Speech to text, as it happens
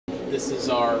This is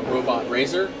our robot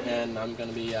RASSOR, and I'm going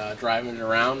to be driving it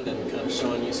around and kind of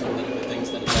showing you some of the different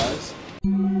things that it does.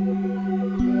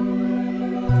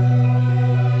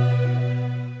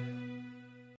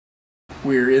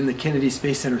 We're in the Kennedy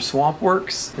Space Center Swamp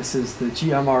Works. This is the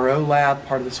GMRO lab,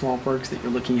 part of the Swamp Works that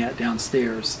you're looking at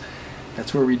downstairs.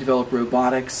 That's where we develop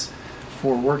robotics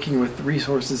for working with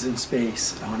resources in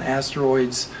space, on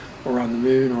asteroids, or on the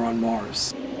moon, or on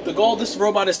Mars. The goal, this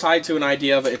robot is tied to an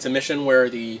idea of it's a mission where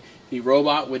the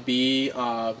robot would be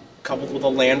coupled with a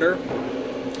lander,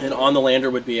 and on the lander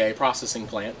would be a processing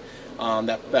plant.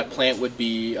 That plant would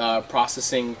be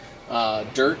processing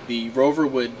dirt. The rover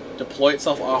would deploy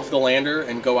itself off the lander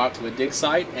and go out to a dig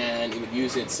site, and it would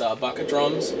use its bucket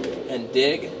drums and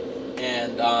dig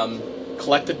and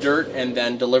collect the dirt and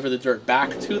then deliver the dirt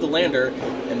back to the lander,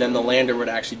 and then the lander would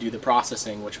actually do the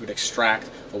processing, which would extract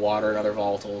the water and other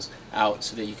volatiles out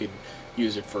so that you could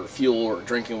use it for fuel or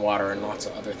drinking water and lots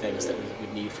of other things that we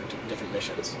would need for different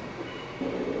missions.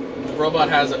 The robot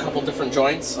has a couple different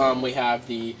joints. We have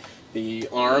the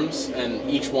arms, and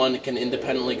each one can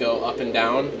independently go up and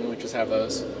down, and we just have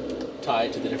those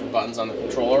tied to the different buttons on the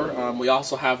controller. We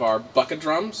also have our bucket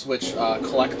drums, which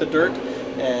collect the dirt,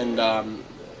 and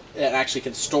it actually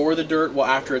can store the dirt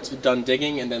after it's done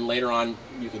digging, and then later on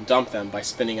you can dump them by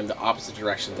spinning in the opposite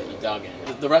direction that you dug in.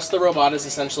 The rest of the robot is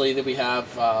essentially that we have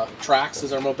tracks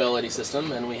as our mobility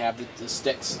system, and we have the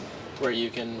sticks where you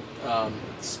can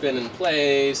spin in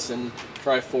place and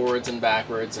drive forwards and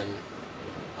backwards, and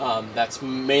that's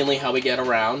mainly how we get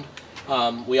around.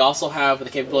 We also have the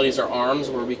capabilities of our arms,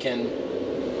 where we can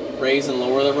raise and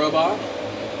lower the robot.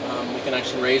 We can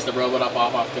actually raise the robot up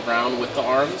off the ground with the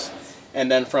arms. And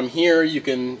then from here, you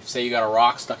can, say you got a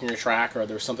rock stuck in your track, or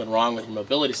there's something wrong with your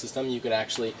mobility system, you could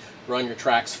actually run your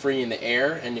tracks free in the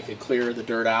air and you could clear the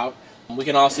dirt out. We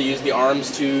can also use the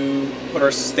arms to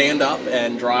stand up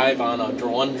and drive on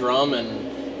one drum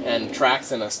and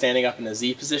tracks standing up in a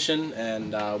Z position,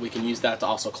 and we can use that to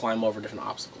also climb over different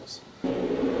obstacles.